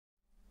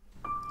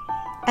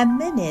A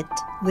Minute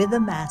with the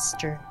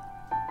Master.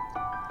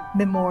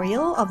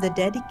 Memorial of the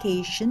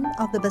dedication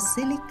of the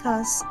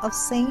Basilicas of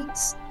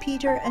Saints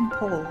Peter and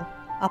Paul,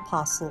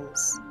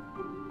 Apostles.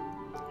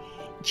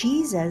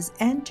 Jesus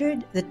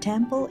entered the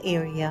temple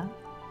area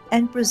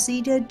and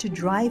proceeded to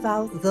drive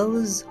out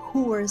those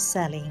who were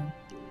selling,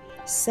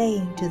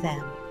 saying to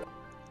them,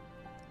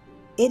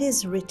 "It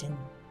is written,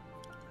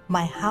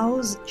 'My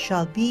house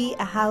shall be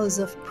a house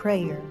of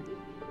prayer,'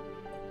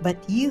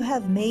 but you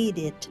have made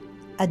it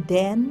a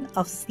den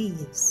of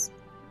thieves."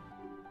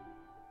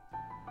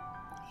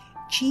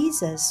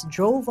 Jesus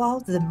drove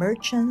out the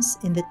merchants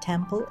in the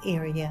temple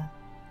area.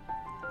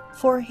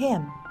 For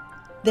him,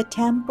 the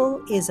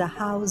temple is a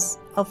house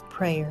of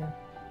prayer.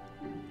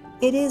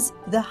 It is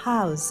the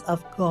house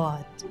of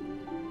God,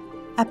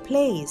 a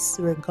place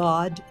where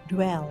God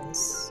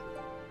dwells.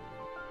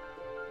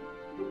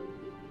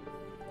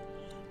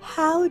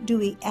 How do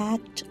we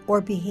act or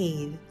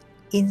behave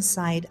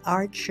inside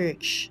our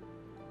church,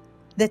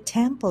 the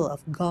temple of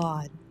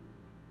God?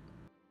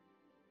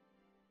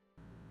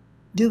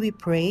 Do we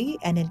pray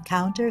and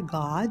encounter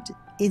God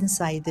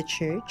inside the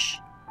church?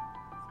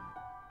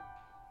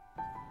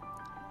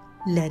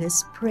 Let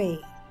us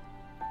pray.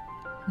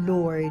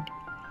 Lord,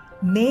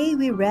 may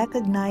we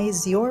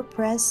recognize your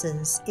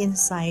presence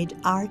inside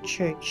our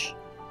church.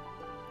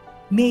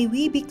 May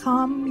we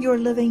become your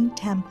living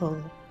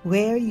temple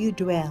where you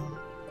dwell,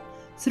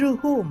 through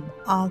whom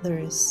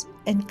others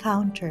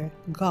encounter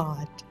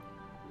God.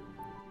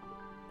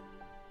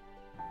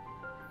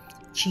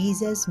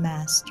 Jesus,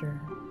 Master,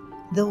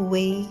 the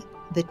way,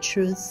 the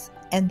truth,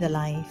 and the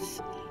life,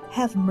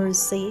 have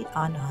mercy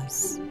on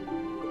us.